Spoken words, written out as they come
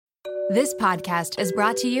This podcast is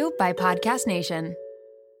brought to you by Podcast Nation.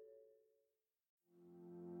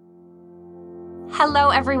 Hello,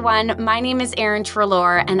 everyone. My name is Erin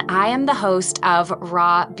Treloar, and I am the host of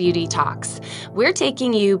Raw Beauty Talks. We're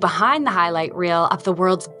taking you behind the highlight reel of the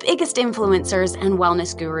world's biggest influencers and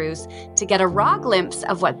wellness gurus to get a raw glimpse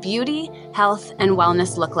of what beauty, health, and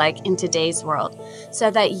wellness look like in today's world,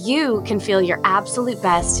 so that you can feel your absolute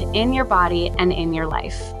best in your body and in your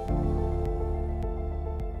life.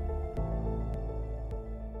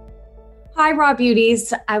 Hi, Raw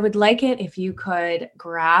Beauties. I would like it if you could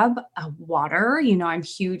grab a water. You know, I'm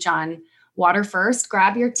huge on water first.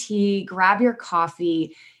 Grab your tea, grab your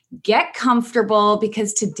coffee, get comfortable,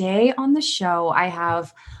 because today on the show, I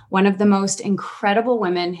have one of the most incredible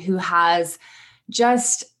women who has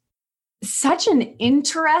just such an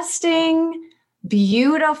interesting,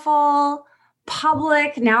 beautiful,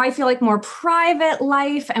 public, now I feel like more private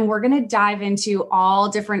life. And we're going to dive into all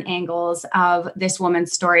different angles of this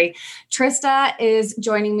woman's story. Trista is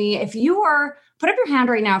joining me. If you are, put up your hand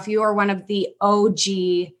right now if you are one of the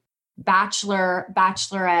OG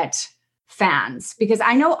Bachelorette fans, because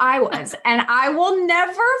I know I was, and I will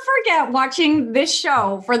never forget watching this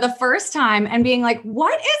show for the first time and being like,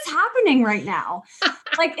 what is happening right now?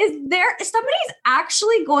 Like, somebody's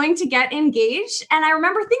actually going to get engaged? And I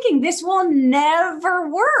remember thinking, this will never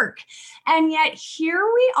work. And yet here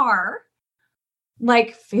we are,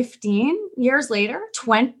 like 15 years later,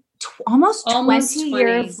 almost 20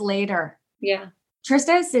 years later. Yeah.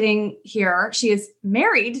 Trista is sitting here. She is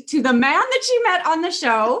married to the man that she met on the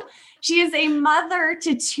show. She is a mother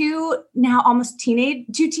to two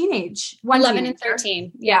teenage, 11 and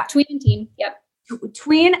 13. Yeah. Tween and teen. Yep.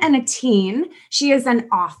 Tween and a teen. She is an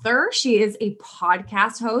author. She is a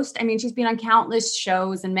podcast host. I mean, she's been on countless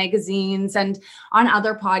shows and magazines and on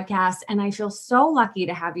other podcasts. And I feel so lucky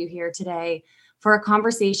to have you here today for a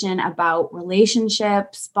conversation about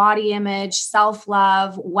relationships, body image,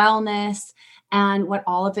 self-love, wellness, and what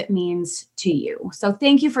all of it means to you. So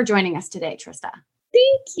thank you for joining us today, Trista.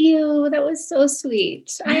 Thank you. That was so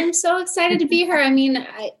sweet. I am so excited to be here. I mean,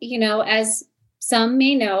 as some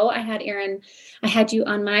may know, I had you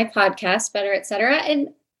on my podcast, Better, Etc.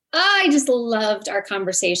 And I just loved our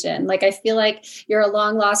conversation. Like, I feel like you're a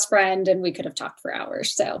long lost friend and we could have talked for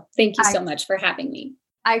hours. So thank you so much for having me.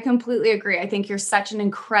 I completely agree. I think you're such an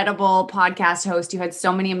incredible podcast host. You had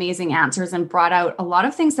so many amazing answers and brought out a lot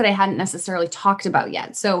of things that I hadn't necessarily talked about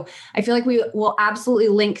yet. So I feel like we will absolutely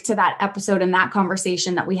link to that episode and that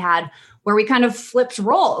conversation that we had where we kind of flipped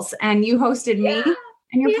roles and you hosted me.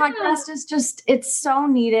 And your podcast is it's so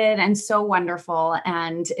needed and so wonderful.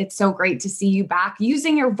 And it's so great to see you back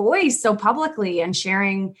using your voice so publicly and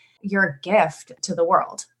sharing your gift to the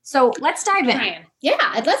world. So let's dive in.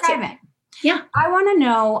 Yeah, let's dive in. Yeah. I want to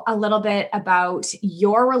know a little bit about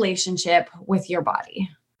your relationship with your body.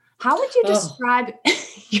 How would you describe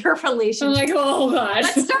your relationship? I'm like, oh gosh.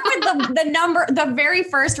 Let's start with the very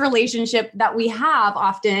first relationship that we have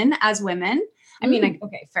often as women. I mean,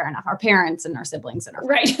 okay, fair enough. Our parents and our siblings and our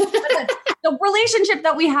friends. Right. the relationship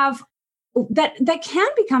that we have that can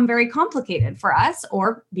become very complicated for us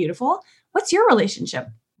or beautiful. What's your relationship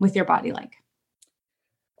with your body like?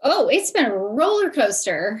 Oh, it's been a roller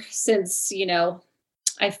coaster since,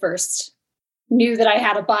 I first knew that I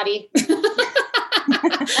had a body.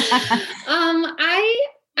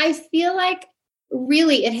 I feel like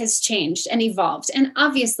really it has changed and evolved. And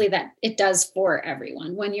obviously that it does for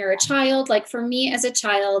everyone. When you're a child, like for me as a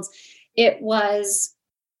child, it was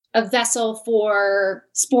a vessel for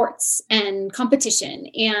sports and competition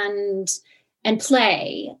and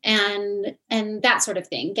play and that sort of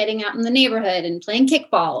thing, getting out in the neighborhood and playing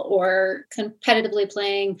kickball or competitively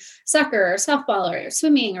playing soccer or softball or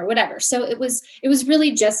swimming or whatever. So it was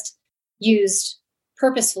really just used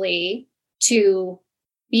purposefully to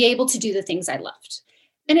be able to do the things I loved.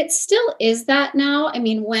 And it still is that now. I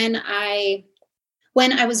mean, when I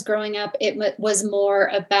was growing up, it was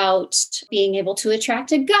more about being able to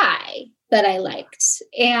attract a guy that I liked.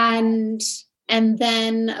 And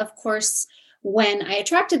then of course, when I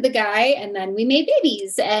attracted the guy and then we made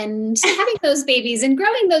babies and having those babies and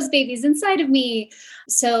growing those babies inside of me.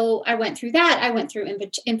 So I went through that. I went through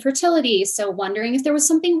infertility. So wondering if there was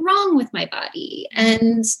something wrong with my body.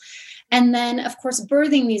 And then of course,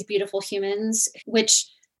 birthing these beautiful humans, which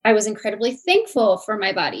I was incredibly thankful for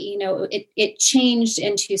my body. It changed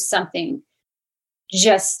into something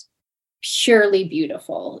just purely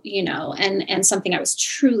beautiful, and something I was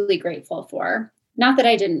truly grateful for. Not that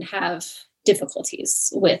I didn't have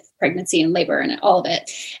difficulties with pregnancy and labor and all of it.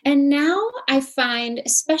 And now I find,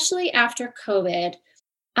 especially after COVID,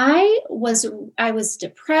 I was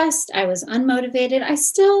depressed. I was unmotivated. I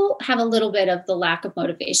still have a little bit of the lack of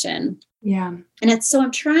motivation. Yeah. And so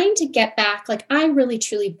I'm trying to get back. Like, I really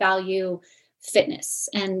truly value fitness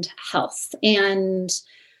and health. And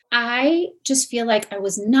I just feel like I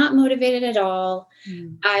was not motivated at all.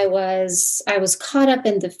 I was caught up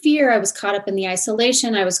in the fear. I was caught up in the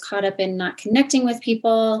isolation. I was caught up in not connecting with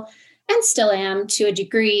people, and still am to a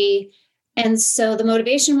degree. And so the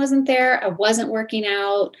motivation wasn't there. I wasn't working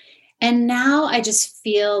out. And now I just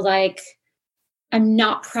feel like I'm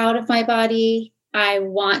not proud of my body. I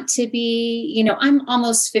want to be, I'm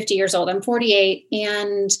almost 50 years old. I'm 48,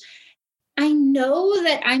 and I know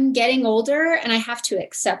that I'm getting older, and I have to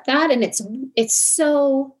accept that. And it's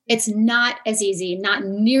not as easy, not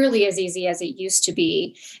nearly as easy as it used to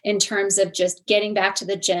be in terms of just getting back to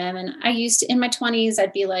the gym. And I used to, in my 20s,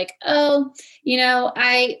 I'd be like, oh,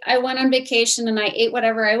 I went on vacation and I ate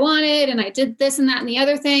whatever I wanted, and I did this and that and the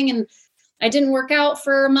other thing. And I didn't work out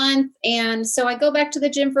for a month. And so I go back to the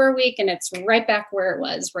gym for a week, and it's right back where it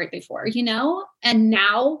was right before, and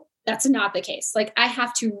now that's not the case. Like, I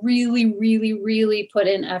have to really, really, really put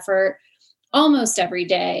in effort almost every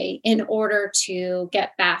day in order to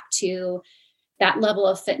get back to that level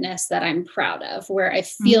of fitness that I'm proud of, where I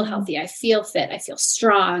feel healthy, I feel fit, I feel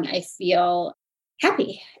strong, I feel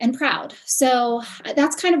happy and proud. So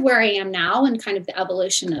that's kind of where I am now, and kind of the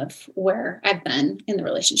evolution of where I've been in the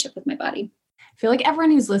relationship with my body. I feel like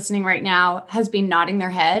everyone who's listening right now has been nodding their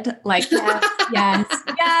head like, yes.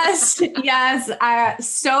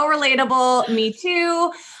 So relatable. Me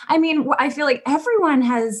too. I mean, I feel like everyone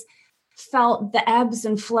has felt the ebbs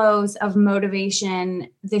and flows of motivation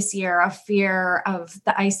this year, of fear, of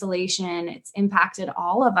the isolation. It's impacted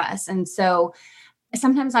all of us. And so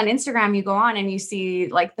sometimes on Instagram, you go on and you see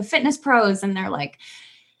like the fitness pros, and they're like,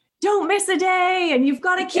 don't miss a day, and you've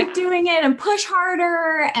got to keep doing it and push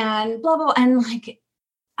harder and blah, blah. And like,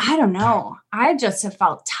 I don't know. I just have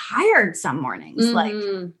felt tired some mornings. Like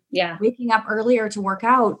waking up earlier to work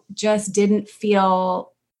out just didn't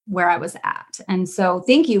feel where I was at. And so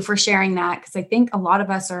thank you for sharing that, because I think a lot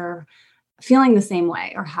of us are feeling the same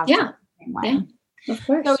way, or have felt the same way. Yeah, of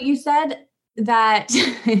course. So you said that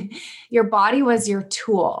your body was your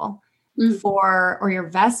tool or your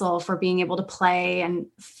vessel for being able to play and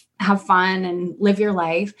have fun and live your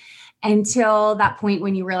life, until that point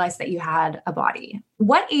when you realized that you had a body.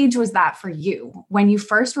 What age was that for you when you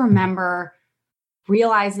first remember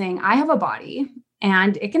realizing I have a body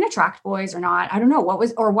and it can attract boys or not? I don't know. What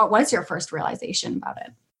was your first realization about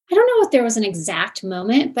it? I don't know if there was an exact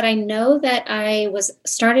moment, but I know that I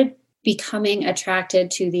started becoming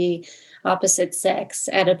attracted to the opposite sex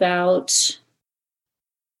at about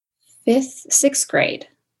sixth grade.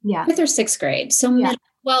 Yeah. 5th or 6th grade. So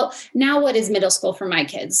well, now what is middle school for my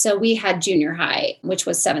kids? So we had junior high, which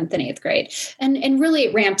was 7th and 8th grade. And really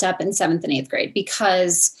it ramped up in 7th and 8th grade,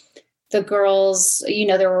 because the girls,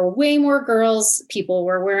 there were way more girls. People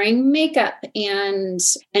were wearing makeup and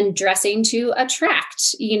dressing to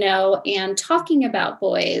attract, and talking about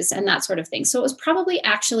boys and that sort of thing. So it was probably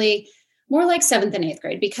actually more like 7th and 8th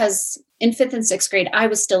grade, because in 5th and 6th grade, I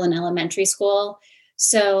was still in elementary school.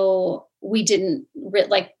 So we didn't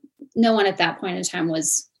no one at that point in time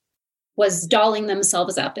was dolling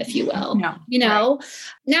themselves up, if you will. No.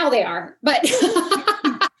 Now they are, but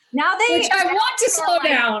now which I want to slow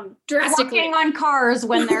down drastically. Walking on cars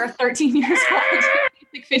when they're 13 years old.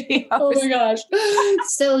 Videos. Oh my gosh.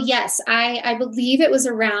 So yes, I believe it was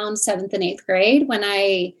around 7th and 8th grade when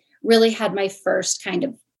I really had my first kind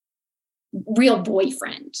of real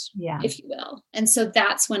boyfriend, if you will. And so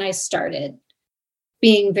that's when I started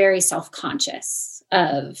being very self-conscious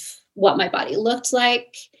of what my body looked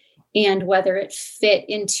like and whether it fit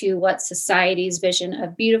into what society's vision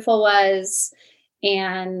of beautiful was,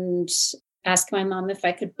 and ask my mom if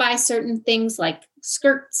I could buy certain things like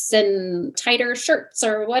skirts and tighter shirts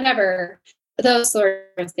or whatever, those sort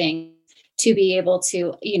of things, to be able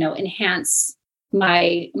to, enhance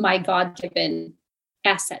my God-given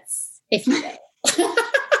assets, if you will.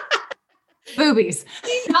 Boobies.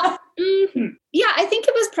 Yeah, I think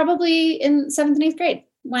it was probably in 7th and 8th grade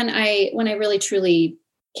when I really truly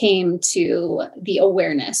came to the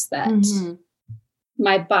awareness that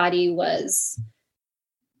my body was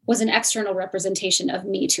an external representation of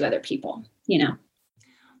me to other people,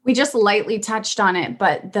 We just lightly touched on it,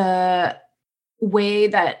 but the way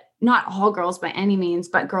that not all girls by any means,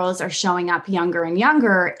 but girls are showing up younger and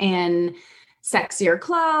younger in sexier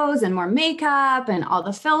clothes and more makeup and all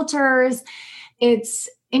the filters. It's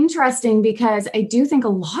interesting because I do think a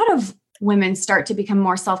lot of women start to become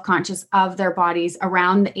more self-conscious of their bodies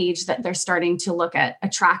around the age that they're starting to look at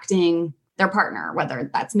attracting their partner, whether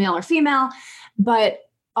that's male or female. But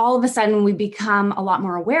all of a sudden we become a lot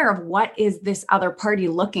more aware of what is this other party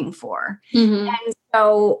looking for. Mm-hmm. And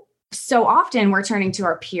so often we're turning to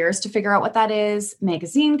our peers to figure out what that is.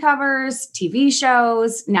 Magazine covers, TV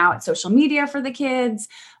shows, now it's social media for the kids.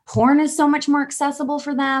 Porn is so much more accessible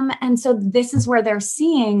for them. And so this is where they're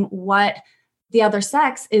seeing what the other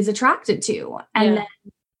sex is attracted to, and then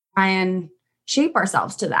try and shape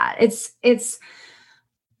ourselves to that. It's,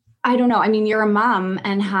 I don't know. I mean, you're a mom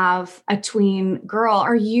and have a tween girl.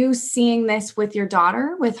 Are you seeing this with your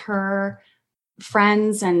daughter, with her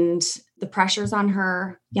friends and the pressures on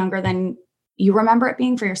her younger than you remember it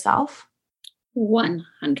being for yourself? 100%.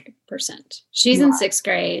 She's in 6th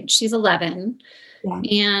grade. She's 11. Yeah.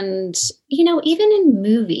 And, even in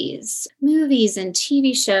movies and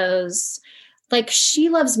TV shows, like she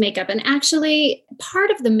loves makeup. And actually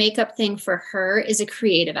part of the makeup thing for her is a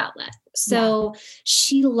creative outlet. So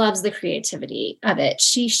she loves the creativity of it.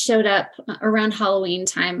 She showed up around Halloween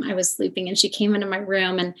time. I was sleeping and she came into my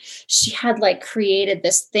room and she had like created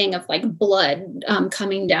this thing of like blood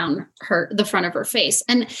coming down the front of her face.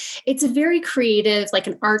 And it's a very creative, like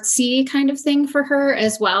an artsy kind of thing for her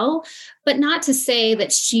as well. But not to say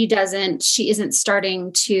that she isn't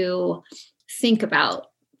starting to think about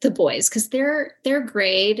the boys, because their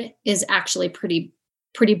grade is actually pretty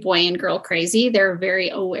boy and girl crazy. They're very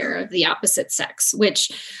aware of the opposite sex, which,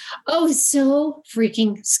 is so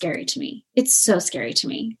freaking scary to me. It's so scary to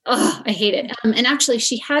me. Oh, I hate it. And actually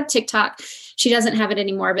she had TikTok. She doesn't have it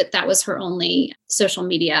anymore, but that was her only social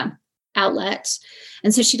media outlet.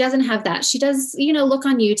 And so she doesn't have that. She does, look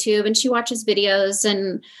on YouTube and she watches videos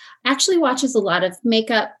and actually watches a lot of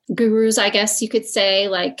makeup gurus, I guess you could say,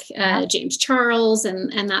 like James Charles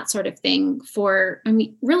and that sort of thing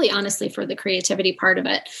really honestly for the creativity part of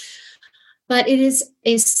it. But it is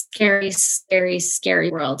a scary, scary,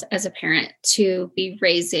 scary world as a parent to be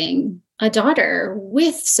raising a daughter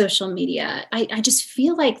with social media. I just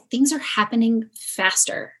feel like things are happening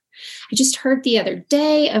faster. I just heard the other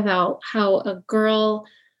day about how a girl,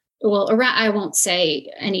 I won't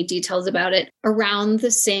say any details about it, around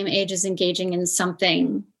the same age is engaging in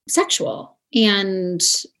something sexual. And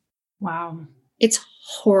wow, it's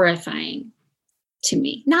horrifying to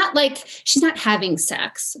me. Not like she's not having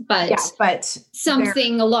sex, but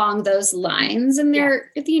something along those lines. And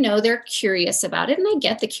they're curious about it. And I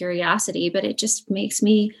get the curiosity, but it just makes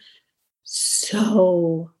me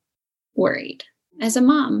so worried as a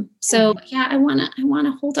mom. So I want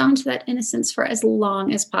to hold on to that innocence for as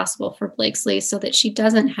long as possible for Blakesley so that she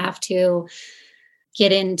doesn't have to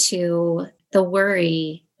get into the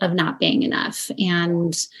worry of not being enough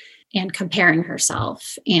and comparing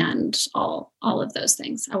herself and all of those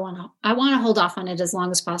things. I want to hold off on it as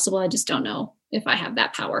long as possible. I just don't know if I have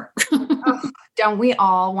that power. Don't we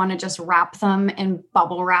all want to just wrap them in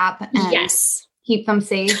bubble wrap and keep them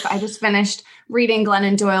safe? I just finished reading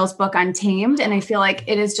Glennon Doyle's book Untamed, and I feel like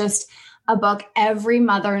it is just a book every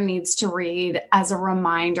mother needs to read as a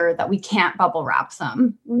reminder that we can't bubble wrap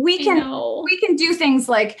them. We can do things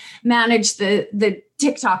like manage the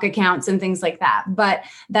TikTok accounts and things like that, but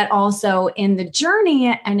that also in the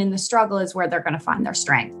journey and in the struggle is where they're going to find their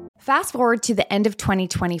strength. Fast forward to the end of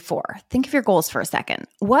 2024. Think of your goals for a second.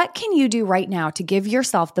 What can you do right now to give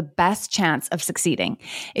yourself the best chance of succeeding?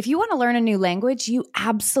 If you want to learn a new language, you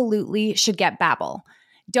absolutely should get Babbel.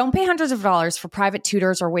 Don't pay hundreds of dollars for private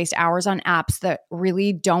tutors or waste hours on apps that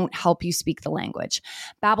really don't help you speak the language.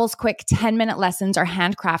 Babbel's quick 10-minute lessons are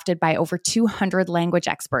handcrafted by over 200 language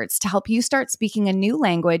experts to help you start speaking a new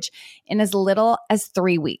language in as little as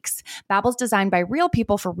 3 weeks. Babbel's designed by real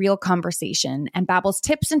people for real conversation, and Babbel's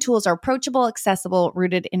tips and tools are approachable, accessible,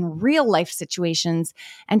 rooted in real-life situations,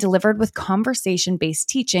 and delivered with conversation-based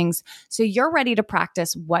teachings so you're ready to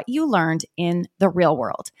practice what you learned in the real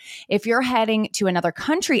world. If you're heading to another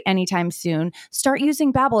country anytime soon, start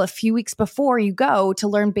using Babbel a few weeks before you go to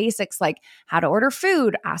learn basics like how to order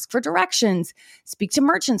food, ask for directions, speak to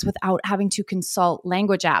merchants without having to consult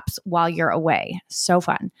language apps while you're away. So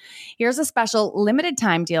fun. Here's a special limited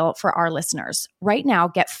time deal for our listeners. Right now,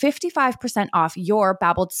 get 55% off your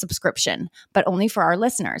Babbel subscription, but only for our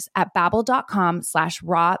listeners at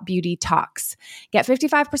babbel.com/rawbeautytalks. Get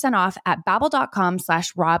 55% off at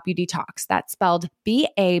babbel.com/rawbeautytalks. That's spelled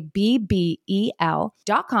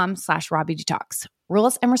BABBEL.com/rawbeautytalks.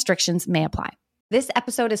 Rules and restrictions may apply. This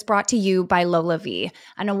episode is brought to you by LolaVie,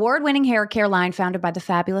 an award-winning hair care line founded by the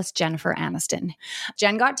fabulous Jennifer Aniston.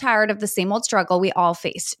 Jen got tired of the same old struggle we all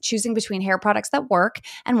face, choosing between hair products that work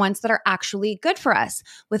and ones that are actually good for us.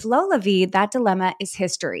 With LolaVie, that dilemma is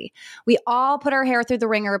history. We all put our hair through the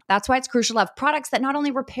ringer. That's why it's crucial to have products that not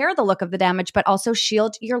only repair the look of the damage, but also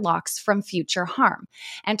shield your locks from future harm.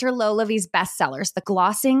 Enter LolaVie's bestsellers, the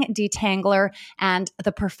Glossing Detangler and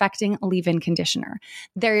the Perfecting Leave-In Conditioner.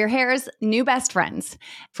 They're your hair's new best friends.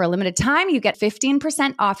 For a limited time, you get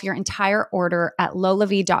 15% off your entire order at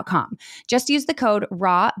lolavie.com. Just use the code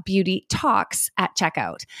RAWBEAUTYTALKS at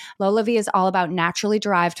checkout. LolaVie is all about naturally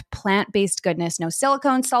derived plant-based goodness, no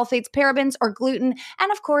silicones, sulfates, parabens, or gluten,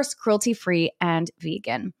 and of course, cruelty-free and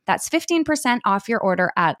vegan. That's 15% off your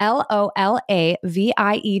order at LOLAVIE.com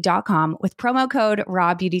with promo code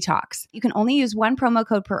RAWBEAUTYTALKS. You can only use one promo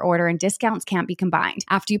code per order and discounts can't be combined.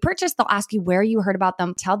 After you purchase, they'll ask you where you heard about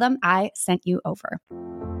them. Tell them I sent you over.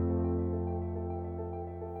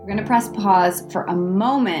 We're going to press pause for a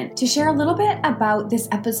moment to share a little bit about this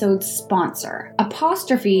episode's sponsor.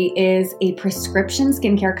 Apostrophe is a prescription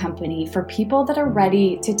skincare company for people that are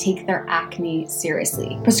ready to take their acne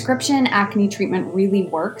seriously. Prescription acne treatment really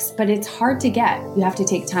works, but it's hard to get. You have to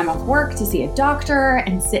take time off work to see a doctor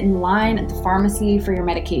and sit in line at the pharmacy for your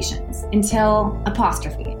medications. Until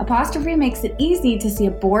Apostrophe. Apostrophe makes it easy to see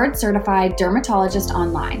a board-certified dermatologist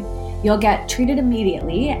online. You'll get treated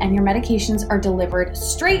immediately, and your medications are delivered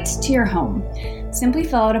straight to your home. Simply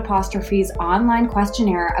fill out Apostrophe's online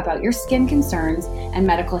questionnaire about your skin concerns and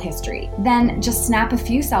medical history. Then just snap a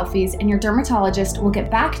few selfies, and your dermatologist will get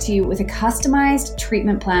back to you with a customized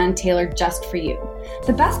treatment plan tailored just for you.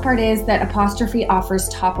 The best part is that Apostrophe offers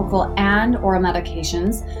topical and oral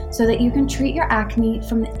medications so that you can treat your acne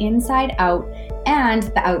from the inside out and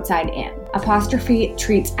the outside in. Apostrophe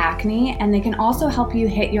treats acne, and they can also help you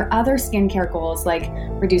hit your other skincare goals like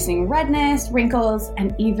reducing redness, wrinkles,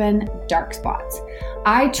 and even dark spots.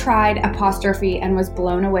 I tried Apostrophe and was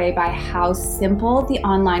blown away by how simple the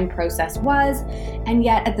online process was, and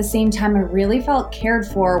yet at the same time I really felt cared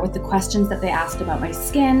for with the questions that they asked about my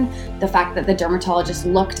skin, the fact that the dermatologist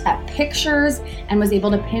looked at pictures and was able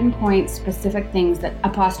to pinpoint specific things that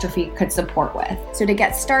Apostrophe could support with. So to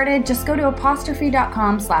get started, just go to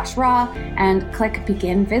apostrophe.com/raw and click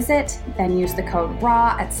begin visit, then use the code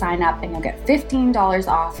RAW at sign up and you'll get $15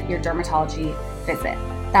 off your dermatology visit.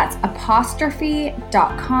 That's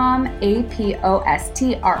apostrophe.com,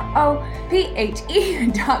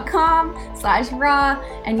 apostrophe.com/raw,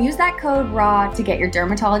 and use that code RAW to get your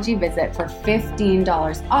dermatology visit for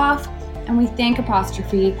 $15 off. And we thank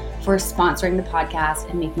Apostrophe for sponsoring the podcast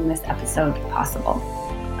and making this episode possible.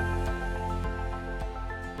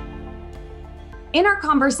 In our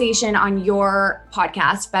conversation on your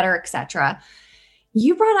podcast, Better Etc.,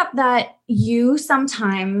 you brought up that you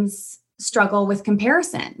sometimes struggle with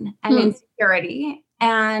comparison and insecurity.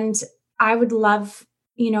 And I would love,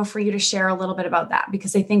 for you to share a little bit about that,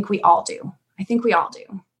 because I think we all do.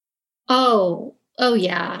 Oh,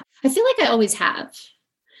 yeah. I feel like I always have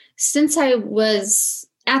since I was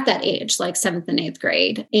at that age, like 7th and 8th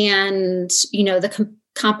grade. And, the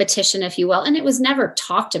competition, if you will, and it was never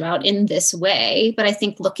talked about in this way, but I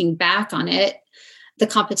think looking back on it, the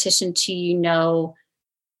competition to,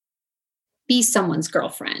 be someone's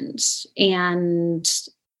girlfriend and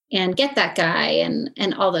get that guy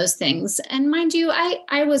and all those things. And mind you,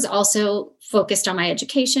 I was also focused on my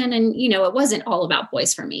education, and, it wasn't all about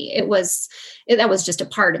boys for me. That was just a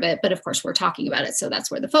part of it. But of course we're talking about it. So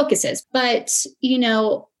that's where the focus is. But,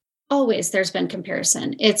 always there's been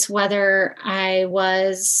comparison. It's whether I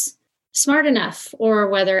was smart enough or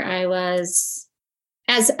whether I was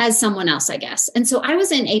as someone else, I guess. And so I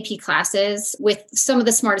was in AP classes with some of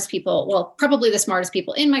the smartest people, well, probably the smartest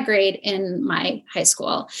people in my grade in my high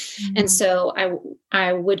school. Mm-hmm. And so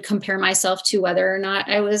I would compare myself to whether or not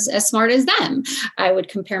I was as smart as them. I would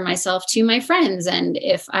compare myself to my friends, and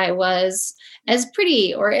if I was as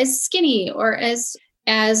pretty or as skinny or as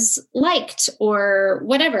liked or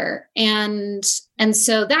whatever. And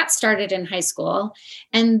so that started in high school.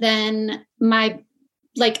 And then my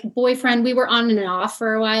boyfriend, we were on and off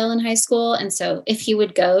for a while in high school. And so if he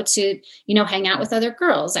would go to, hang out with other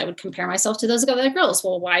girls, I would compare myself to those other girls.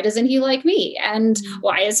 Well, why doesn't he like me? And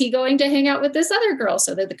why is he going to hang out with this other girl?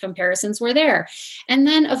 So that the comparisons were there. And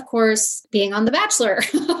then of course, being on The Bachelor,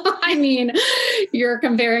 I mean, you're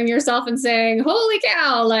comparing yourself and saying, holy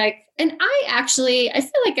cow, and I feel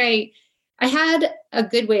like I had a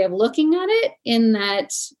good way of looking at it in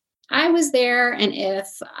that I was there. And if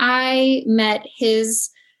I met his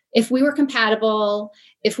if we were compatible,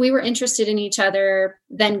 if we were interested in each other,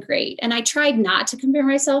 then great. And I tried not to compare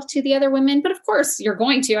myself to the other women, but of course you're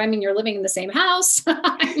going to. I mean, you're living in the same house.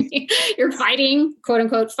 I mean, you're fighting, quote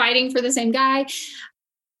unquote, fighting for the same guy.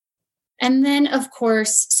 And then, of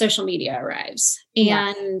course, social media arrives.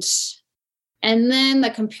 And then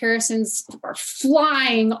the comparisons are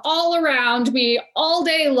flying all around me all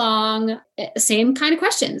day long. Same kind of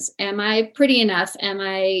questions. Am I pretty enough? Am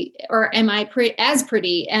I as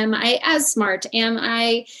pretty? Am I as smart? Am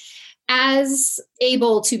I as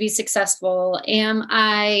able to be successful? Am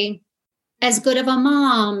I as good of a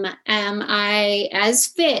mom? Am I as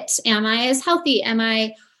fit? Am I as healthy? Am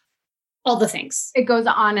I all the things? It goes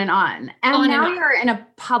on and on. And now you're in a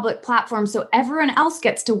public platform, so everyone else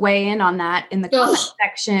gets to weigh in on that in the comment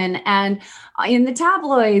section and in the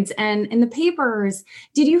tabloids and in the papers.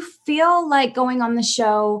 Did you feel like going on the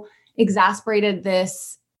show exasperated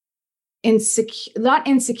this not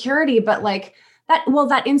insecurity, but like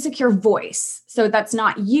that insecure voice? So that's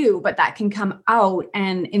not you, but that can come out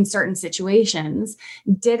and in certain situations.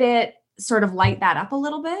 Did it sort of light that up a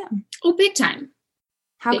little bit? Oh, big time.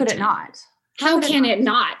 How could it not? How can it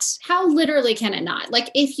not? How literally can it not?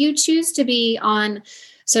 Like if you choose to be on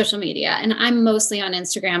social media, and I'm mostly on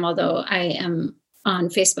Instagram, although I am on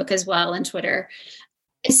Facebook as well and Twitter,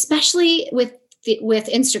 especially with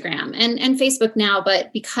Instagram and Facebook now,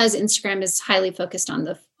 but because Instagram is highly focused on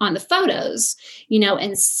the photos,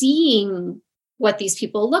 and seeing what these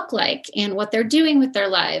people look like and what they're doing with their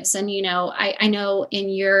lives. And, I know in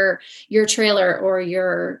your trailer or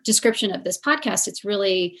your description of this podcast, it's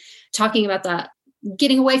really talking about the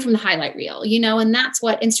getting away from the highlight reel, and that's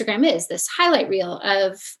what Instagram is, this highlight reel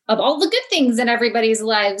of all the good things in everybody's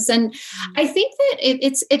lives. And I think that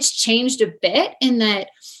it's changed a bit in that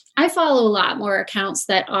I follow a lot more accounts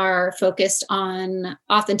that are focused on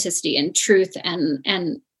authenticity and truth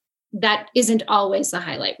and that isn't always the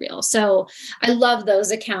highlight reel. So I love those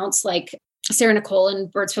accounts like Sarah Nicole and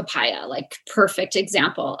Birds Papaya, like perfect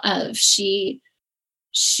example of she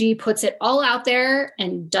puts it all out there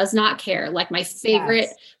and does not care. Like my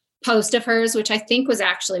favorite post of hers, which I think was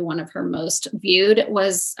actually one of her most viewed,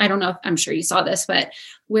 was, I don't know if I'm sure you saw this, but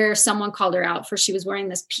where someone called her out for, she was wearing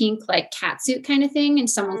this pink like catsuit kind of thing. And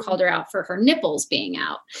someone called her out for her nipples being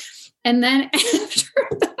out. And then after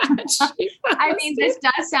that, I mean, this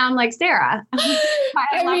does sound like Sarah.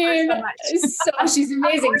 I love her so much. So she's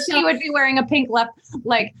amazing. She would be wearing a pink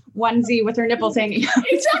onesie with her nipples hanging out.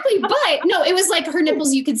 Exactly. But no, it was like her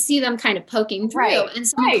nipples, you could see them kind of poking through. Right. And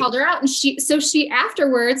someone called her out, and she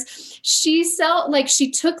afterwards, she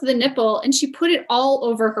took the nipple and she put it all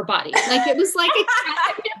over her body. Like it was like a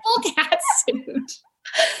nipple cat suit.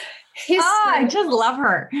 I just love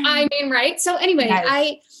her. I mean, right. So anyway,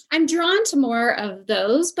 yes. I'm drawn to more of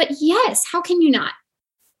those, but yes, how can you not?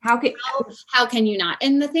 How can you not?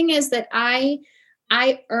 And the thing is that I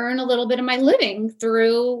earn a little bit of my living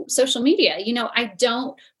through social media. I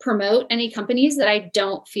don't promote any companies that I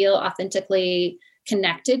don't feel authentically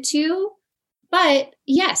connected to. But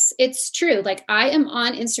yes, it's true. Like I am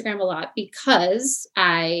on Instagram a lot because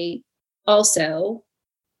I also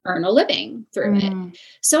earn a living through it.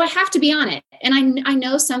 So I have to be on it. And I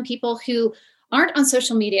know some people who aren't on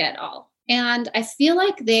social media at all. And I feel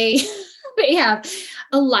like they have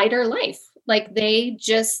a lighter life. Like they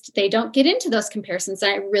don't get into those comparisons.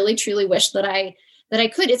 And I really, truly wish that I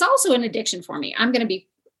could. It's also an addiction for me. I'm going to be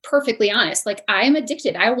perfectly honest. Like I am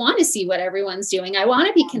addicted. I want to see what everyone's doing. I want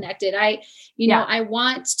to be connected. I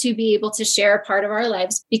want to be able to share a part of our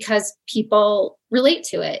lives because people relate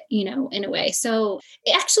to it, in a way. So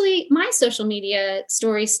actually my social media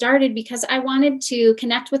story started because I wanted to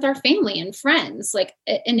connect with our family and friends. Like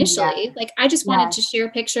initially, like I just wanted to share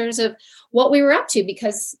pictures of what we were up to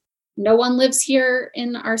because no one lives here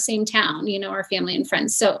in our same town, our family and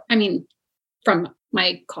friends. So, I mean, from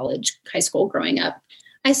my college, high school growing up,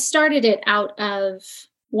 I started it out of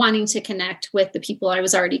wanting to connect with the people I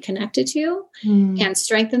was already connected to and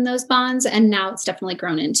strengthen those bonds. And now it's definitely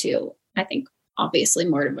grown into, I think, obviously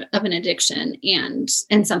more of an addiction and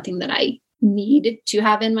something that I need to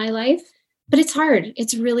have in my life. But it's hard.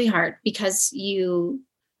 It's really hard because you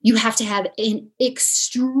have to have an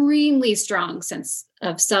extremely strong sense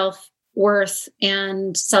of self-worth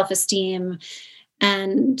and self-esteem.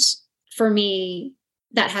 And for me,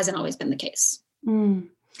 that hasn't always been the case.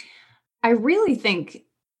 I really think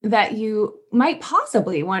that you might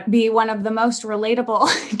possibly be one of the most relatable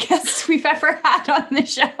guests we've ever had on the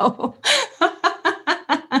show.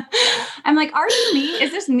 I'm like, are you me? Is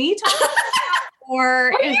this me talking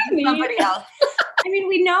or is it somebody else? I mean,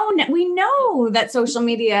 we know that social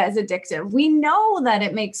media is addictive. We know that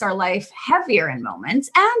it makes our life heavier in moments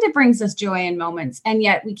and it brings us joy in moments. And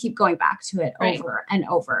yet we keep going back to it over and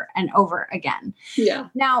over and over again. Yeah.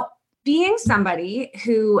 Now, being somebody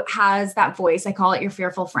who has that voice, I call it your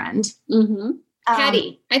fearful friend. Mm-hmm.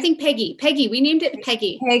 Patty. I think Peggy. We named it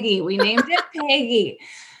Peggy. We named it Peggy.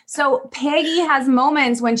 So Peggy has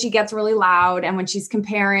moments when she gets really loud and when she's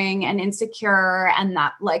comparing and insecure and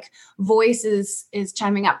that like voice is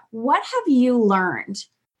chiming up. What have you learned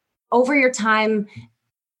over your time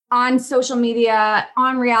on social media,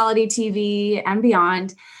 on reality TV and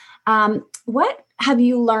beyond? What have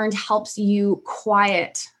you learned helps you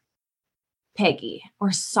quiet Peggy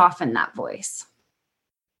or soften that voice?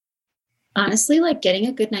 Honestly, like getting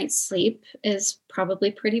a good night's sleep is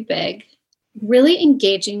probably pretty big. Really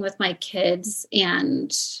engaging with my kids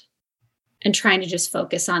and trying to just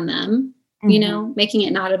focus on them, you know, making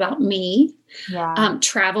it not about me. Yeah.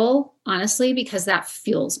 Travel, honestly, because that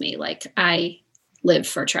fuels me. Like I live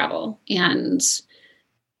for travel and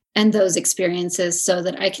those experiences so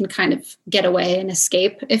that I can kind of get away and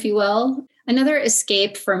escape, if you will. Another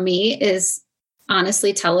escape for me is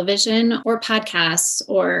honestly television or podcasts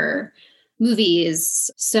or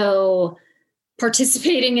movies. So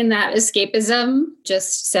participating in that escapism,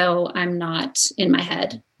 just so I'm not in my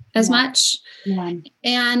head as much. Yeah.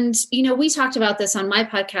 And, you know, we talked about this on my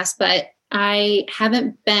podcast, but I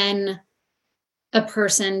haven't been a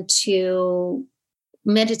person to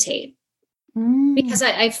meditate because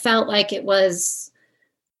I felt like it was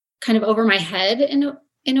kind of over my head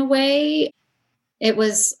in a way. It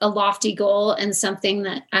was a lofty goal and something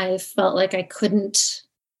that I felt like I couldn't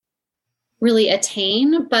really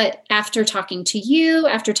attain. But after talking to you,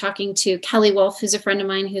 after talking to Kelly Wolf, who's a friend of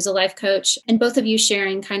mine, who's a life coach, and both of you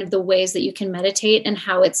sharing kind of the ways that you can meditate and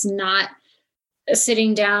how it's not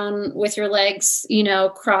sitting down with your legs, you know,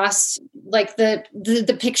 crossed, like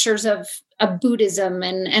the pictures of Buddhism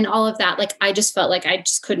and all of that. Like, I just felt like I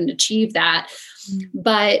just couldn't achieve that.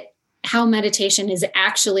 But how meditation is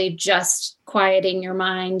actually just quieting your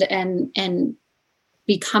mind and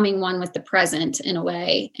becoming one with the present in a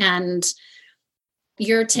way. And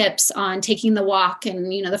your tips on taking the walk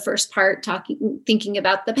and, you know, the first part thinking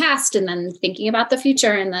about the past and then thinking about the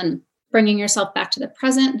future and then bringing yourself back to the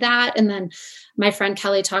present, that. And then my friend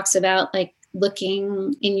Kelly talks about like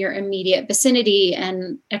looking in your immediate vicinity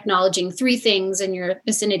and acknowledging 3 things in your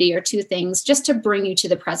vicinity or 2 things just to bring you to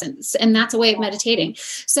the presence. And that's a way of meditating.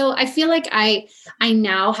 So I feel like I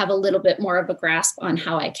now have a little bit more of a grasp on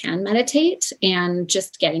how I can meditate and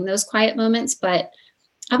just getting those quiet moments. But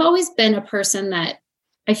I've always been a person that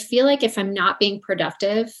I feel like if I'm not being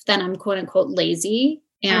productive, then I'm quote unquote lazy.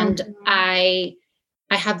 And I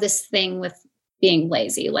have this thing with being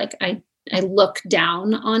lazy. Like I look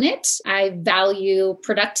down on it. I value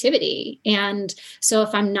productivity. And so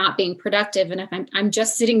if I'm not being productive and if I'm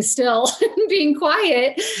just sitting still and being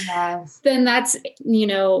quiet, then that's, you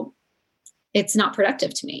know, it's not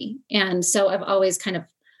productive to me. And so I've always kind of,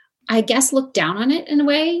 I guess, looked down on it in a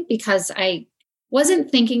way because I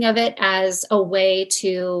wasn't thinking of it as a way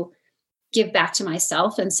to give back to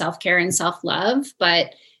myself and self-care and self-love,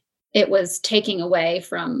 but it was taking away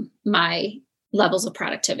from my levels of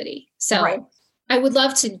productivity. So I would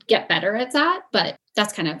love to get better at that, but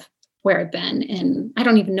that's kind of where I've been. And I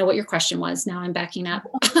don't even know what your question was. Now I'm backing up.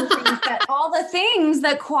 all the things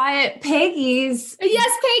that quiet Peggy's.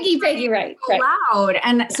 Yes, Peggy, right. Loud.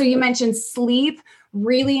 And so you mentioned sleep,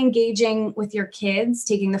 really engaging with your kids,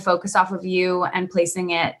 taking the focus off of you and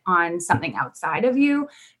placing it on something outside of you,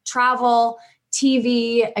 travel,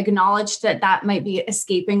 TV, acknowledge that might be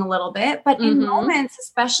escaping a little bit, but in moments,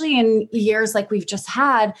 especially in years like we've just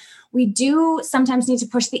had, we do sometimes need to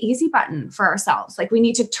push the easy button for ourselves. Like we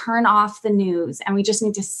need to turn off the news and we just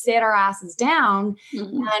need to sit our asses down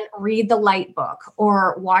and read the light book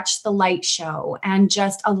or watch the light show and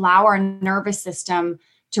just allow our nervous system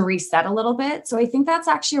to reset a little bit. So I think that's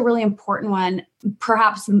actually a really important one,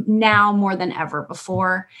 perhaps now more than ever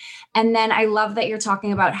before. And then I love that you're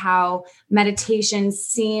talking about how meditation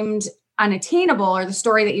seemed unattainable, or the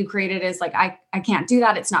story that you created is like, I can't do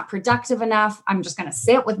that. It's not productive enough. I'm just going to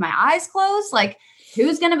sit with my eyes closed. Like,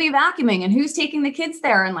 who's going to be vacuuming and who's taking the kids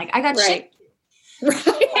there? And like, I got shit.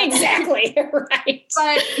 Right. Exactly. Right.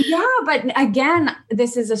 But again,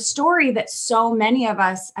 this is a story that so many of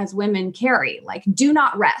us as women carry. Like, do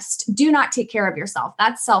not rest. Do not take care of yourself.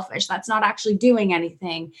 That's selfish. That's not actually doing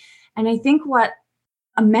anything. And I think what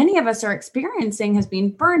many of us are experiencing has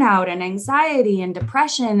been burnout and anxiety and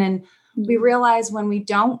depression. And we realize when we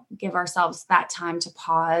don't give ourselves that time to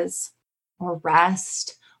pause or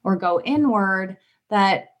rest or go inward,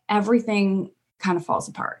 that everything kind of falls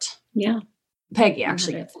apart. Yeah. Peggy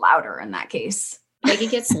actually gets louder in that case. Peggy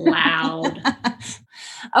gets loud.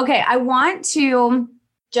 Okay. I want to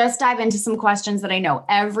just dive into some questions that I know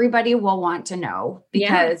everybody will want to know,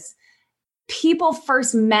 because people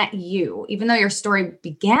first met you, even though your story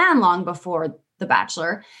began long before The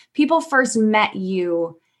Bachelor, people first met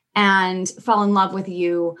you and fell in love with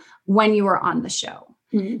you when you were on the show.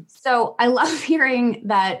 Mm-hmm. So I love hearing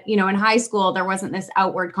that, in high school, there wasn't this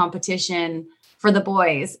outward competition for the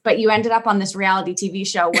boys, but you ended up on this reality TV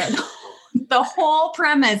show where the whole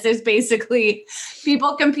premise is basically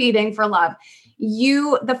people competing for love.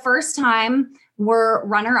 You, the first time, were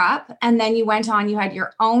runner-up, and then you went on, you had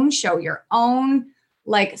your own show, your own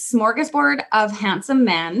like smorgasbord of handsome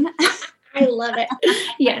men. I love it.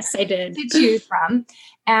 Yes, I did. To choose from.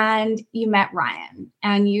 And you met Ryan,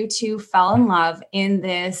 and you two fell in love in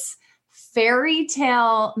this fairy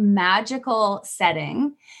tale magical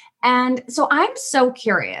setting. And so I'm so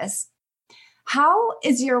curious, how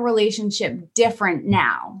is your relationship different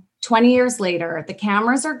now? 20 years later, the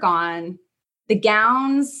cameras are gone. The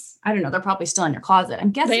gowns, I don't know, they're probably still in your closet.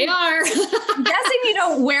 I'm guessing they are. I'm guessing you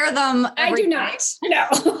don't wear them. I do not. No.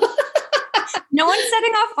 No one's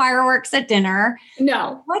setting off fireworks at dinner.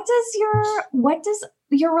 No. What does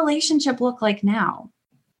your relationship look like now?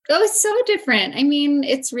 Oh, it's so different. I mean,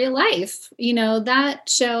 it's real life. That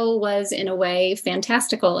show was in a way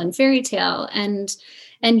fantastical and fairy tale. And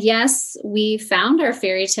yes, we found our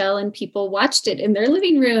fairy tale and people watched it in their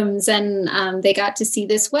living rooms, and they got to see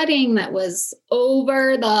this wedding that was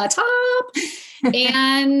over the top.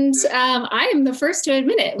 And I am the first to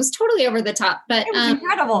admit it. It was totally over the top, but it was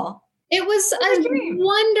incredible. It was a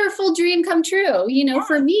wonderful dream come true,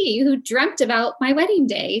 for me who dreamt about my wedding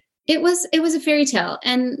day. It was a fairy tale.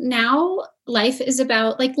 And now life is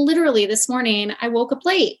about, like, literally this morning, I woke up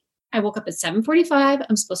late. I woke up at 7:45.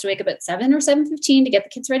 I'm supposed to wake up at 7 or 7:15 to get the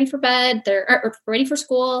kids ready for bed. They're ready for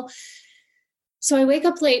school. So I wake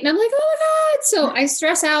up late and I'm like, oh my God. So I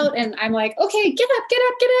stress out and I'm like, okay, get up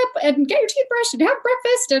and get your teeth brushed and have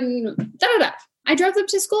breakfast and da-da-da. I drove them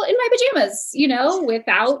to school in my pajamas,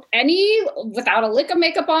 without a lick of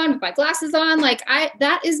makeup on, with my glasses on. Like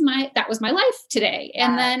that was my life today.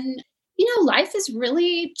 And then, life is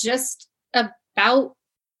really just about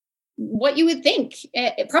what you would think.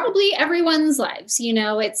 Probably everyone's lives,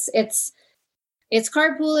 it's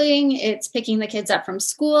carpooling, it's picking the kids up from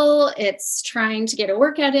school, it's trying to get a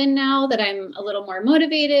workout in now that I'm a little more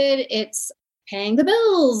motivated, it's paying the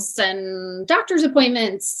bills and doctor's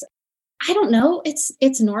appointments. I don't know.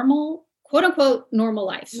 It's normal, quote unquote, normal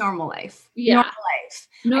life. Normal life. Yeah.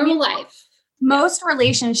 Normal life. Most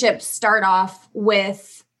relationships start off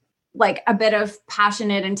with like a bit of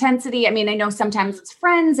passionate intensity. I mean, I know sometimes it's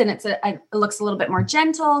friends and it looks a little bit more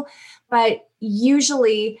gentle, but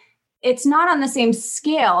usually it's not on the same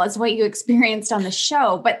scale as what you experienced on the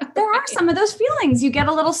show. But there are some of those feelings. You get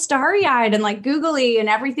a little starry-eyed and like googly and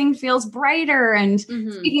everything feels brighter. And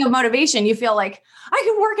speaking of motivation, you feel like I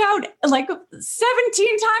can work out like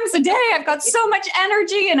 17 times a day. I've got so much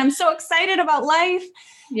energy and I'm so excited about life.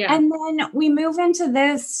 Yeah. And then we move into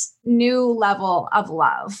this new level of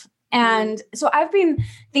love. And so I've been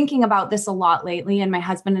thinking about this a lot lately, and my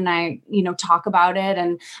husband and I, talk about it.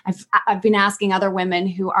 And I've been asking other women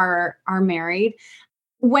who are married,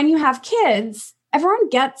 when you have kids, everyone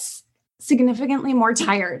gets significantly more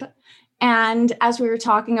tired. And as we were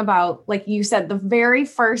talking about, like you said, the very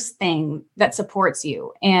first thing that supports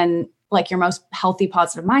you in like your most healthy,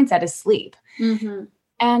 positive mindset is sleep. Mm-hmm.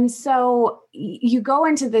 And so you go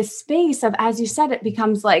into this space of, as you said, it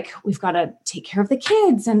becomes like, we've got to take care of the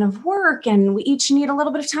kids and of work, and we each need a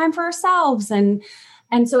little bit of time for ourselves. And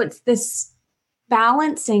so it's this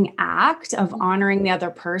balancing act of honoring the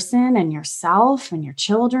other person and yourself and your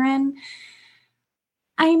children.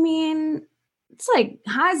 I mean, it's like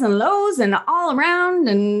highs and lows and all around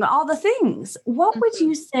and all the things. What would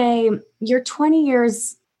you say you're 20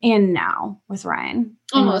 years in now with Ryan?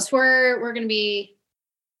 Almost. We're going to be...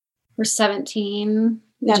 We're 17.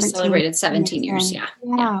 We just celebrated 17 years.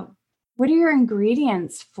 Yeah. What are your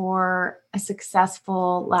ingredients for a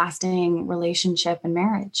successful, lasting relationship and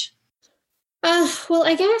marriage? Well,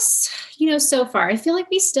 I guess, so far, I feel like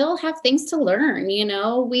we still have things to learn.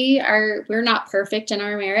 We're not perfect in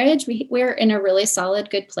our marriage. We're in a really solid,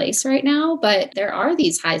 good place right now, but there are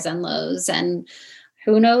these highs and lows, and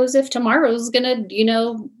who knows if tomorrow's going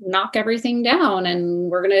to, knock everything down and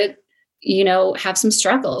we're going to, have some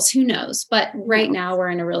struggles, who knows? But right now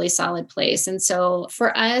we're in a really solid place. And so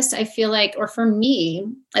for us, I feel like, or for me,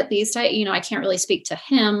 at least I can't really speak to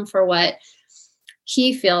him for what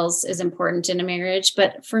he feels is important in a marriage.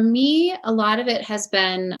 But for me, a lot of it has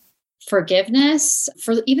been forgiveness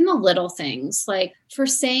for even the little things, like for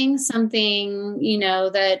saying something,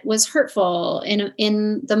 that was hurtful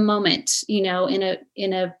in the moment, in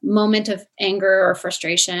a moment of anger or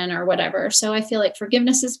frustration or whatever. So I feel like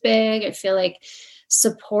forgiveness is big. I feel like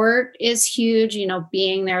support is huge,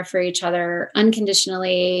 being there for each other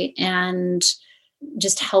unconditionally and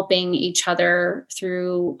just helping each other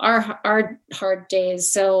through our hard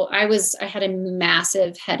days. So I had a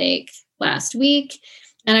massive headache last week.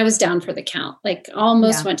 And I was down for the count, like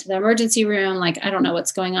almost went to the emergency room. Like, I don't know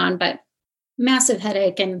what's going on, but massive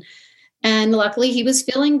headache. And luckily he was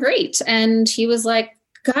feeling great. And he was like,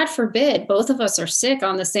 God forbid, both of us are sick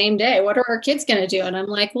on the same day. What are our kids going to do? And I'm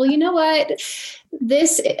like, well, you know what?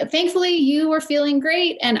 Thankfully you were feeling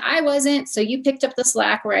great and I wasn't. So you picked up the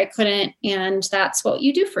slack where I couldn't. And that's what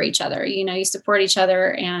you do for each other. You support each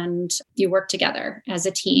other and you work together as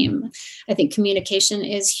a team. I think communication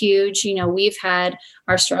is huge. We've had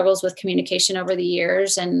our struggles with communication over the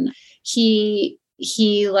years, and he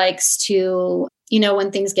likes to,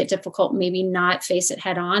 when things get difficult, maybe not face it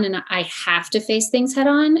head on. And I have to face things head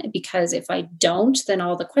on, because if I don't, then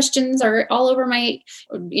all the questions are all over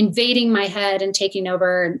invading my head and taking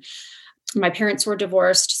over. And my parents were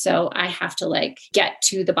divorced. So I have to get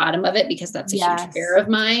to the bottom of it, because that's a huge fear of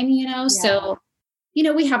mine, So,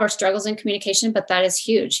 we have our struggles in communication, but that is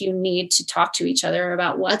huge. You need to talk to each other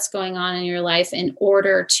about what's going on in your life in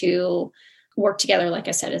order to work together, like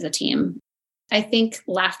I said, as a team. I think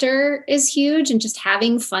laughter is huge, and just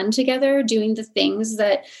having fun together, doing the things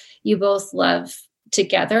that you both love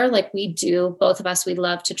together. Like we do, both of us, we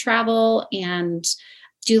love to travel and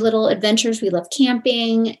do little adventures. We love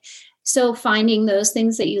camping. So finding those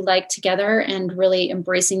things that you like together and really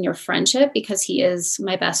embracing your friendship, because he is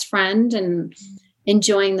my best friend, and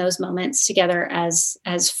enjoying those moments together as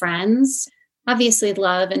friends. Obviously,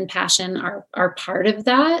 love and passion are part of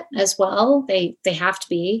that as well. They have to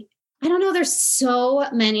be. I don't know. There's so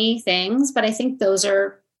many things, but I think those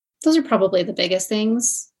are probably the biggest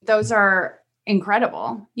things. Those are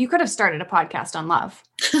incredible. You could have started a podcast on love.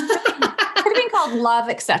 Could have been called Love,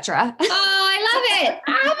 Etc. Oh, I love it.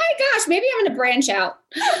 Oh my gosh. Maybe I'm going to branch out.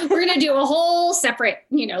 We're going to do a whole separate,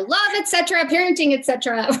 love, etc., parenting,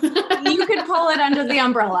 etc. You could pull it under the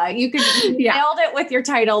umbrella. You could nailed it with your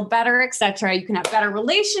title, Better, etc. You can have better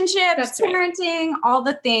relationships, That's parenting, all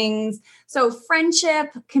the things. So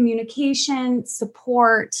friendship, communication,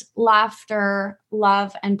 support, laughter,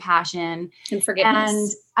 love, and passion. And forgiveness.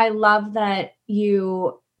 And I love that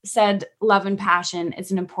you said love and passion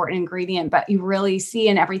is an important ingredient, but you really see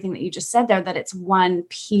in everything that you just said there that it's one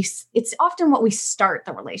piece. It's often what we start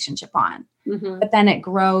the relationship on, but then it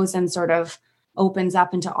grows and sort of opens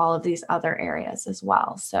up into all of these other areas as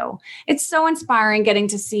well. So it's so inspiring getting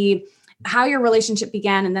to see how your relationship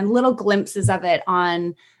began and then little glimpses of it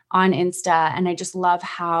on Insta. And I just love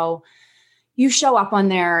how you show up on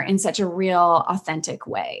there in such a real, authentic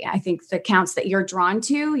way. I think the accounts that you're drawn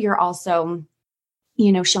to, you're also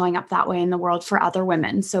showing up that way in the world for other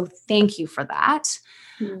women. So thank you for that.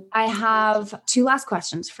 I have 2 last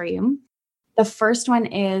questions for you. The first one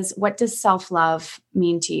is, what does self-love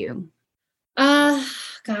mean to you?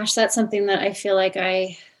 Gosh, that's something that I feel like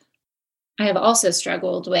I have also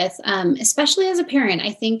struggled with, especially as a parent. I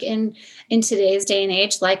think in today's day and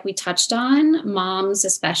age, like we touched on, moms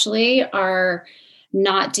especially are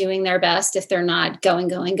not doing their best if they're not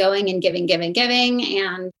going and giving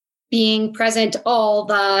and being present all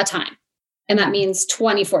the time. And that means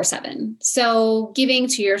 24/7. So giving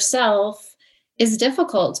to yourself is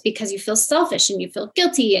difficult because you feel selfish and you feel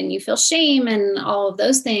guilty and you feel shame and all of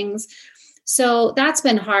those things. So that's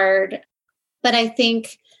been hard. But I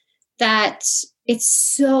think that it's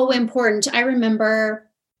so important. I remember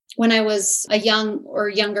when I was a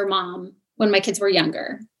younger mom, when my kids were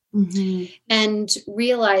younger, and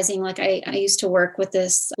realizing, like I used to work with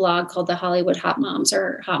this blog called the Hollywood Hot Moms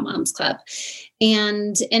or Hot Moms Club.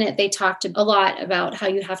 And in it, they talked a lot about how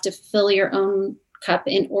you have to fill your own cup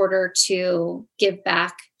in order to give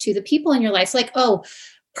back to the people in your life. Like,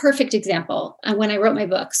 perfect example. When I wrote my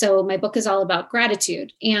book. So my book is all about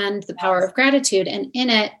gratitude and the power of gratitude. And in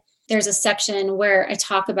it, there's a section where I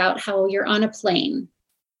talk about how you're on a plane.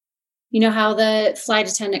 You know how the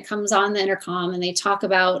flight attendant comes on the intercom and they talk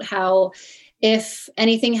about how if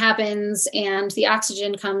anything happens and the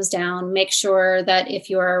oxygen comes down, make sure that if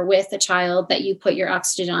you are with a child that you put your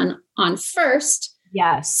oxygen on first.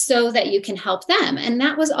 Yes. So that you can help them. And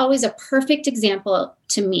that was always a perfect example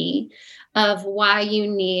to me of why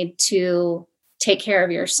you need to take care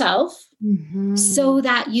of yourself so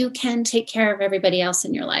that you can take care of everybody else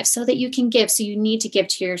in your life, so that you can give. So you need to give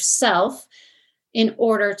to yourself in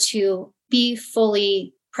order to be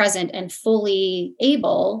fully present and fully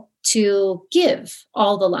able to give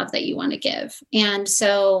all the love that you want to give. And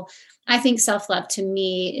so I think self-love to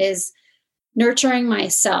me is nurturing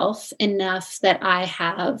myself enough that I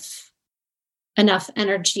have enough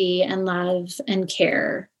energy and love and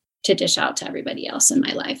care to dish out to everybody else in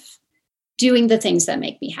my life. Doing the things that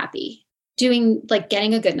make me happy, doing like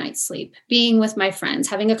getting a good night's sleep, being with my friends,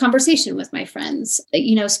 having a conversation with my friends,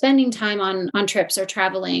 spending time on trips or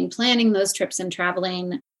traveling, planning those trips and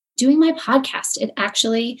traveling, doing my podcast. It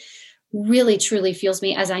actually really, truly fuels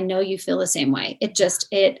me, as I know you feel the same way. It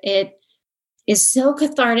is so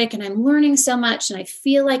cathartic, and I'm learning so much, and I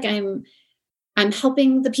feel like I'm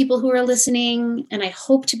helping the people who are listening, and I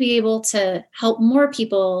hope to be able to help more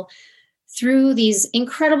people through these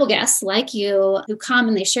incredible guests like you who come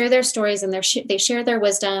and they share their stories and they share their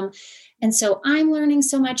wisdom. And so I'm learning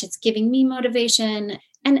so much. It's giving me motivation.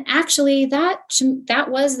 And actually that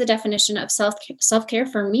was the definition of self-care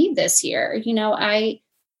for me this year. I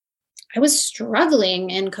was struggling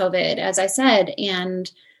in COVID, as I said, and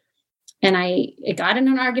I got in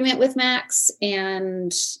an argument with Max,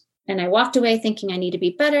 and I walked away thinking I need to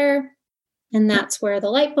be better. And that's where the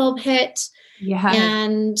light bulb hit. Yeah.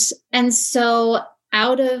 And so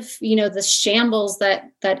out of, the shambles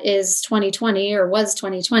that is 2020 or was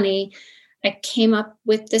 2020, I came up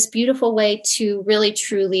with this beautiful way to really,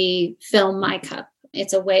 truly fill my cup.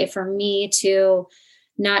 It's a way for me to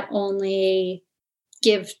not only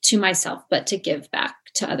give to myself, but to give back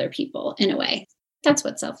to other people in a way. That's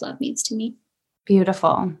what self-love means to me.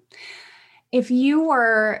 Beautiful. If you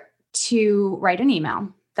were to write an email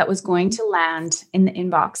that was going to land in the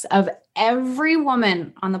inbox of every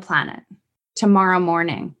woman on the planet tomorrow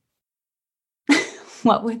morning,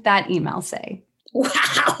 what would that email say?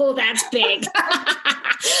 Wow, that's big.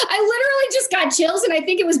 I literally just got chills, and I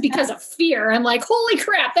think it was because of fear. I'm like, holy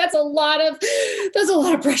crap, that's a lot of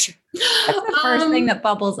pressure. That's the first thing that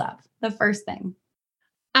bubbles up. The first thing.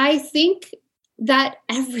 I think that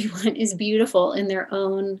everyone is beautiful in their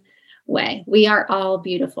own way. We are all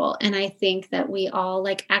beautiful. And I think that we all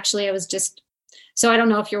so I don't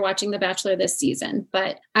know if you're watching The Bachelor this season,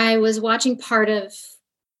 but I was watching part of,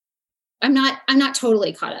 I'm not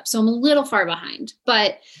totally caught up. So I'm a little far behind,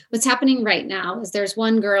 but what's happening right now is there's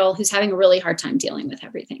one girl who's having a really hard time dealing with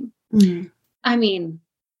everything. Mm-hmm. I mean,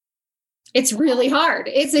 it's really hard.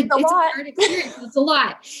 It's a hard experience. It's a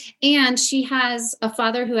lot. And she has a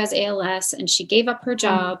father who has ALS, and she gave up her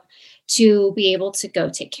job to be able to go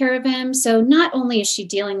take care of him. So not only is she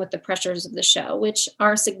dealing with the pressures of the show, which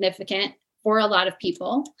are significant for a lot of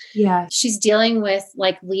people. Yeah. She's dealing with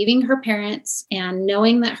like leaving her parents and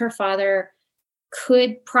knowing that her father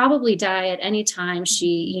could probably die at any time.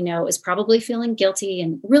 She, is probably feeling guilty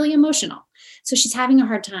and really emotional. So she's having a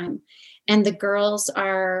hard time. And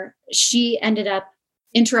she ended up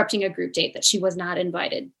interrupting a group date that she was not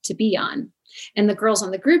invited to be on. And the girls on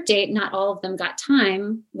the group date, not all of them got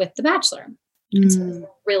time with The Bachelor. So they were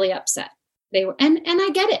really upset. They were, and I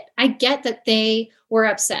get it. I get that they were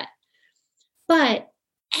upset. But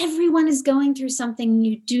everyone is going through something.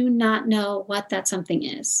 You do not know what that something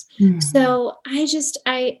is. Mm-hmm. So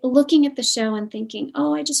I looking at the show and thinking,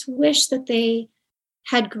 I just wish that they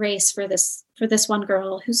had grace for this one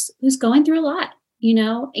girl who's going through a lot,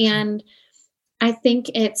 and I think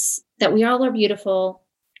it's that we all are beautiful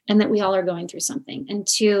and that we all are going through something, and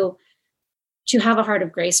to have a heart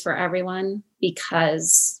of grace for everyone,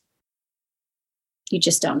 because you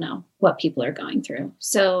just don't know what people are going through.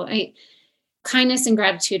 So kindness and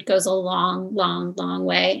gratitude goes a long, long, long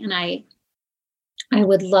way. And I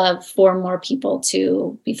would love for more people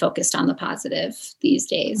to be focused on the positive these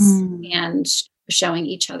days and showing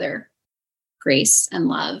each other grace and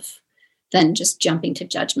love than just jumping to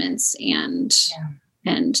judgments and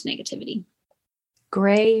negativity.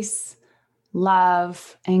 Grace,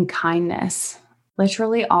 love, and kindness.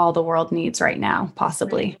 Literally all the world needs right now,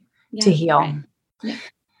 possibly, to heal. Right. Yeah.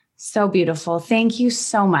 So beautiful. Thank you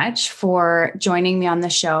so much for joining me on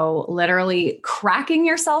the show, literally cracking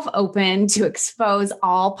yourself open to expose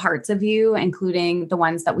all parts of you, including the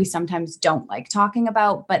ones that we sometimes don't like talking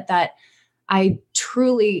about, but that I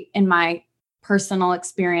truly, in my personal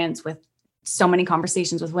experience with so many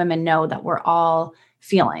conversations with women, know that we're all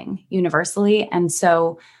feeling universally. And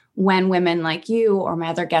so when women like you or my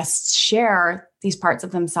other guests share these parts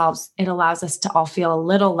of themselves, it allows us to all feel a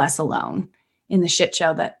little less alone in the shit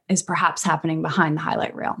show that is perhaps happening behind the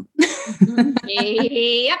highlight reel.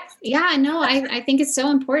 Yep. Yeah, no, I think it's so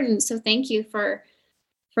important. So thank you for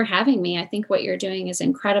having me. I think what you're doing is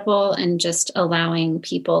incredible, and just allowing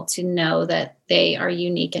people to know that they are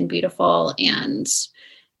unique and beautiful, and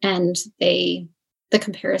they the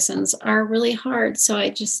comparisons are really hard. So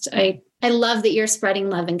I love that you're spreading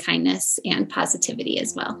love and kindness and positivity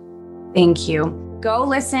as well. Thank you. Go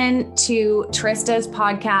listen to Trista's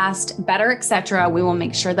podcast, Better Etc. We will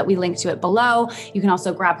make sure that we link to it below. You can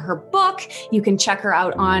also grab her book. You can check her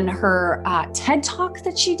out on her TED Talk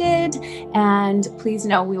that she did. And please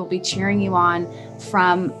know we will be cheering you on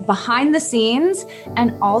from behind the scenes.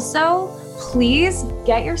 And also, please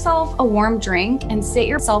get yourself a warm drink and sit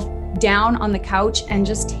yourself down on the couch and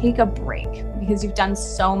just take a break, because you've done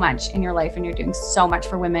so much in your life and you're doing so much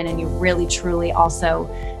for women, and you really, truly also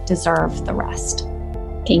deserve the rest.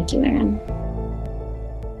 Thank you, Erin.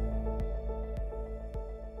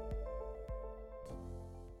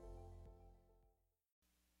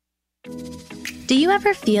 Do you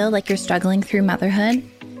ever feel like you're struggling through motherhood?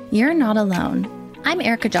 You're not alone. I'm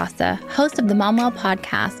Erica Jossa, host of the MomWell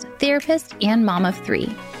podcast, therapist, and mom of 3.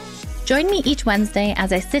 Join me each Wednesday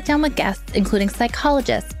as I sit down with guests, including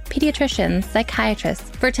psychologists, pediatricians, psychiatrists,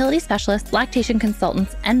 fertility specialists, lactation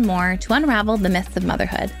consultants, and more, to unravel the myths of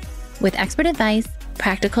motherhood. With expert advice,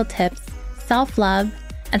 practical tips, self-love,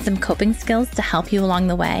 and some coping skills to help you along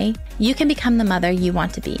the way, you can become the mother you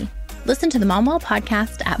want to be. Listen to the MomWell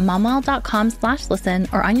podcast at momwell.com/listen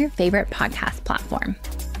or on your favorite podcast platform.